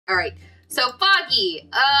Alright, so Foggy,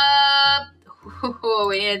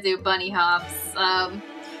 we need to do bunny hops.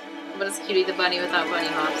 What is Cutie the bunny without bunny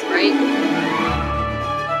hops, right?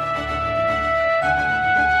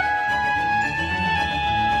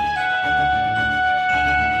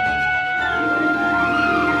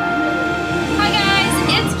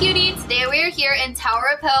 Here in Tower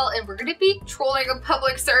of Hell, and we're gonna be trolling a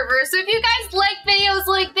public server. So if you guys like videos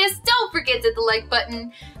like this, don't forget to hit the like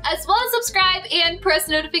button, as well as subscribe and press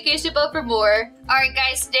the notification bell for more. Alright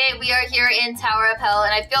guys, today we are here in Tower of Hell,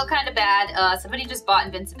 and I feel kind of bad. Somebody just bought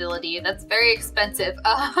invincibility. That's very expensive.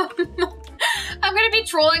 I'm gonna be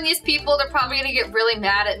trolling these people. They're probably gonna get really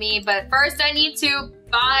mad at me, but first I need to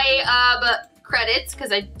buy credits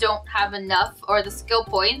because I don't have enough, or the skill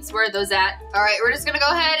points. Where are those at? All right, we're just gonna go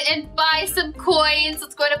ahead and buy some coins.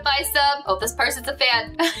 Let's go ahead and buy some. Oh, this person's a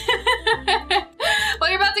fan. Well,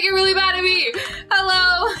 you're about to get really mad at me.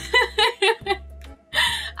 Hello.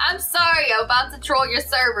 I'm sorry, I'm about to troll your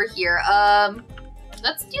server here.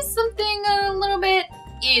 Let's do something a little bit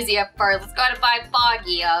easy up first. Let's go ahead and buy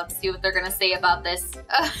Foggy. See what they're gonna say about this.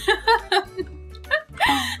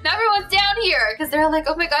 Now everyone's down here because they're like,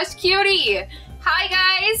 oh my gosh, Cutie. Hi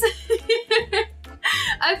guys.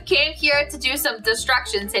 I've came here to do some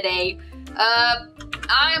destruction today.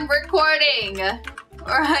 I'm recording.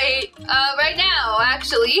 Alright, right now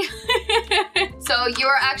actually. So you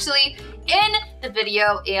are actually in the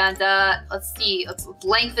video, and let's see, let's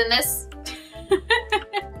lengthen this.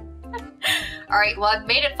 Alright, well I've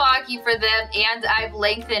made it foggy for them, and I've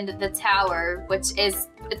lengthened the tower, which is,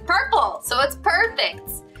 it's purple, so it's perfect.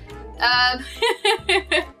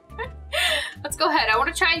 Let's go ahead. I want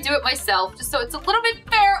to try and do it myself, just so it's a little bit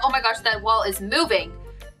fair. Oh my gosh, that wall is moving.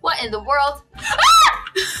 What in the world?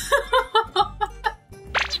 Ah!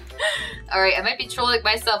 Alright, I might be trolling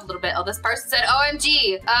myself a little bit. Oh, this person said,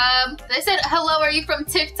 OMG. They said, hello, are you from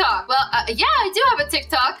TikTok? Well, yeah, I do have a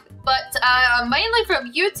TikTok, but mainly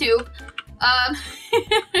from YouTube.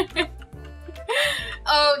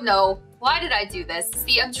 Oh no. Why did I do this?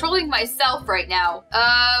 See, I'm trolling myself right now.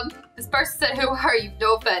 This person said, who are you?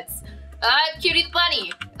 No offense. I'm Cutie the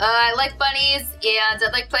Bunny. I like bunnies, and I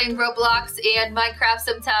like playing Roblox and Minecraft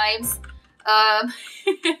sometimes. I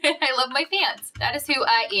love my fans. That is who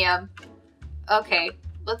I am. Okay,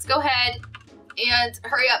 let's go ahead and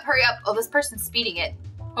hurry up, hurry up. Oh, this person's speeding it.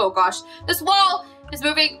 Oh gosh, this wall is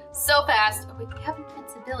moving so fast. Oh, wait, they have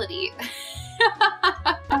invincibility.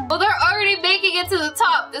 Well, they're already making it to the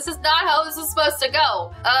top. This is not how this is supposed to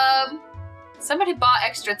go. Somebody bought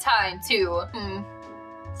extra time too.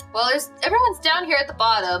 Well, everyone's down here at the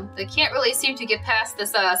bottom. They can't really seem to get past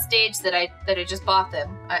this stage that I just bought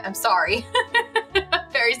them. I'm sorry.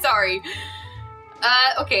 I'm very sorry.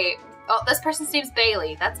 Okay. Oh, this person's name's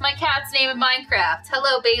Bailey. That's my cat's name in Minecraft.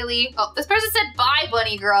 Hello, Bailey. Oh, this person said bye,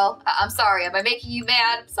 bunny girl. I'm sorry. Am I making you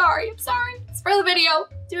mad? I'm sorry. I'm sorry. It's for the video.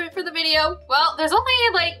 Do it for the video. Well, there's only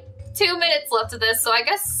like 2 minutes left of this, so I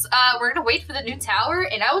guess we're gonna wait for the new tower,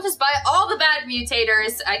 and I will just buy all the bad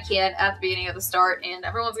mutators I can at the beginning of the start, and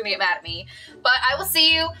everyone's gonna get mad at me. But I will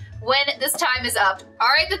see you when this time is up. All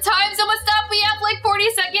right, the time's almost up. We have like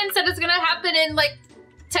 40 seconds, and it's gonna happen in like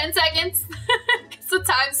 10 seconds. Because the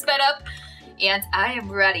time's sped up, and I am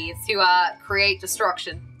ready to create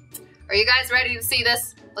destruction. Are you guys ready to see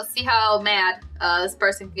this? Let's see how mad this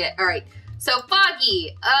person can get. All right, so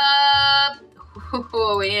Foggy,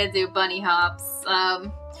 we need to do bunny hops.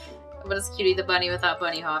 What is Cutie the bunny without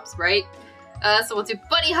bunny hops, right? So we'll do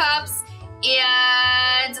bunny hops,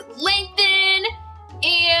 and lengthen,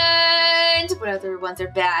 and what other ones are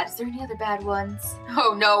bad? Is there any other bad ones?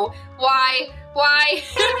 Oh no, why? Why?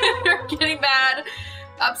 You're getting mad.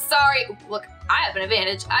 I'm sorry. Look, I have an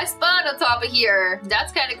advantage. I spawned on top of here.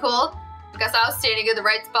 That's kind of cool. I guess I was standing in the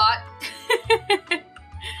right spot.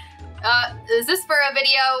 Is this for a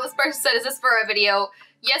video? This person said, is this for a video?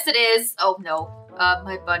 Yes, it is. Oh no,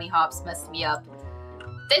 my bunny hops messed me up.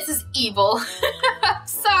 This is evil. I'm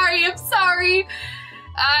sorry, I'm sorry.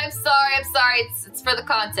 I'm sorry, I'm sorry. It's for the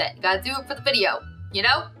content. You gotta do it for the video, you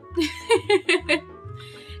know?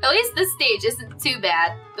 At least this stage isn't too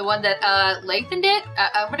bad. The one that lengthened it,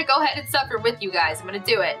 I'm gonna go ahead and suffer with you guys. I'm gonna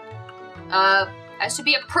do it. I should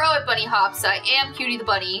be a pro at bunny hops. I am Cutie the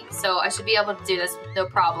Bunny, so I should be able to do this with no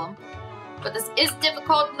problem. But this is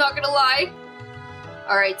difficult, I'm not gonna lie.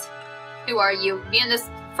 Alright, who are you? Me and this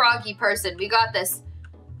froggy person, we got this.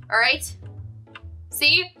 Alright?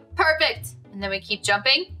 See? Perfect! And then we keep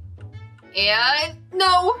jumping. And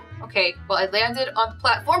no! Okay, well I landed on the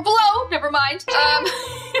platform below, never mind.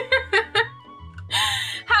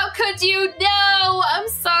 How could you? No! I'm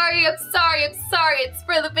sorry, I'm sorry, I'm sorry. It's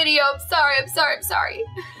for the video, I'm sorry, I'm sorry, I'm sorry.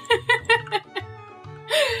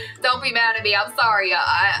 Don't be mad at me. I'm sorry.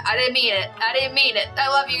 I didn't mean it. I didn't mean it. I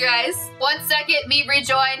love you guys. 1 second, me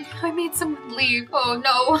rejoin. I made someone leave. Oh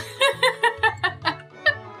no.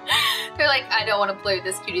 They're like, I don't want to play with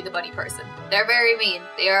this Cutie the Bunny person. They're very mean.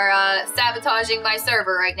 They are sabotaging my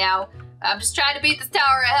server right now. I'm just trying to beat this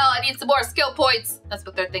tower of hell. I need some more skill points. That's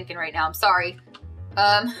what they're thinking right now. I'm sorry.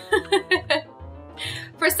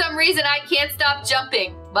 For some reason, I can't stop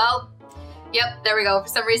jumping. Well, yep, there we go. For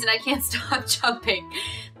some reason, I can't stop jumping.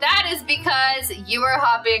 That is because you are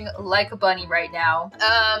hopping like a bunny right now.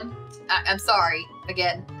 I'm sorry.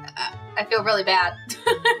 Again, I feel really bad.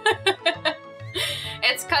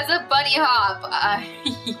 It's because of Bunny Hop.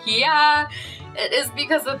 Yeah, it is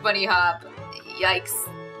because of Bunny Hop. Yikes.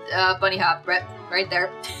 Bunny Hop, right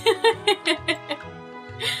there.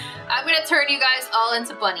 I'm gonna turn you guys all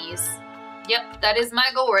into bunnies. Yep, that is my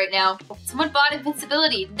goal right now. Someone bought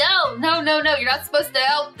invincibility. No, no, no, no. You're not supposed to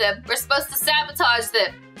help them. We're supposed to sabotage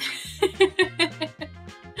them.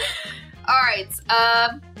 Alright,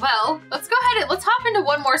 well, let's go ahead and let's hop into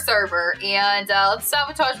one more server and let's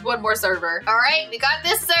sabotage one more server. Alright, we got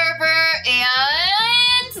this server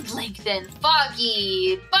and Lengthen,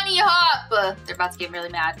 Foggy, Bunny Hop. They're about to get really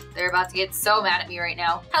mad. They're about to get so mad at me right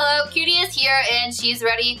now. Hello, Cutie is here and she's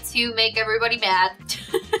ready to make everybody mad.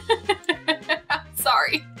 I'm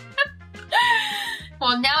sorry.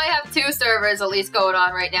 Well, now I have 2 servers at least going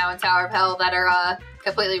on right now in Tower of Hell that are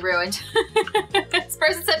completely ruined. This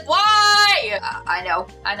person said, why? I know.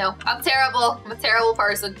 I'm terrible. I'm a terrible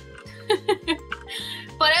person.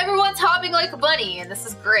 But everyone's hopping like a bunny, and this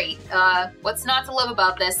is great. What's not to love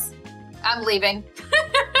about this? I'm leaving.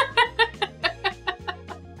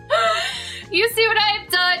 You see what I've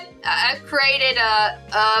done? I've created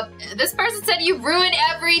this person said you ruined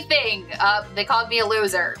everything. They called me a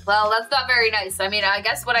loser. Well, that's not very nice. I mean, I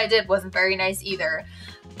guess what I did wasn't very nice either.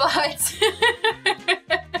 But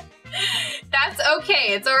that's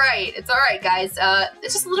okay. It's all right. It's all right, guys.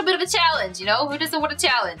 It's just a little bit of a challenge, you know? Who doesn't want a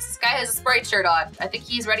challenge? This guy has a Sprite shirt on. I think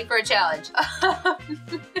he's ready for a challenge.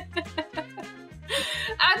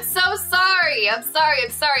 I'm so sorry. I'm sorry.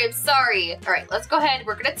 All right, let's go ahead.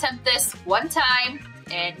 We're gonna attempt this one time.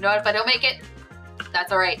 And you know what? If I don't make it,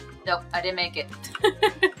 that's all right. Nope, I didn't make it.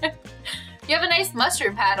 You have a nice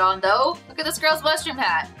mushroom hat on, though. Look at this girl's mushroom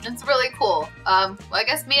hat. It's really cool. Well, I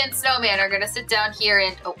guess me and Snowman are gonna sit down here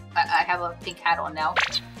and... Oh, I have a pink hat on now.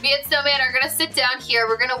 Me and Snowman are gonna sit down here.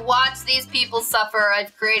 We're gonna watch these people suffer.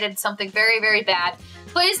 I've created something very, very bad.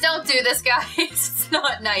 Please don't do this, guys. It's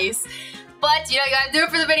not nice. But, you know, you gotta do it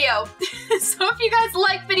for the video. So if you guys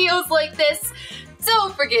like videos like this,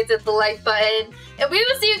 don't forget to hit the like button. And we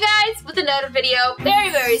will see you guys with another video very,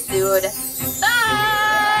 very soon. Bye!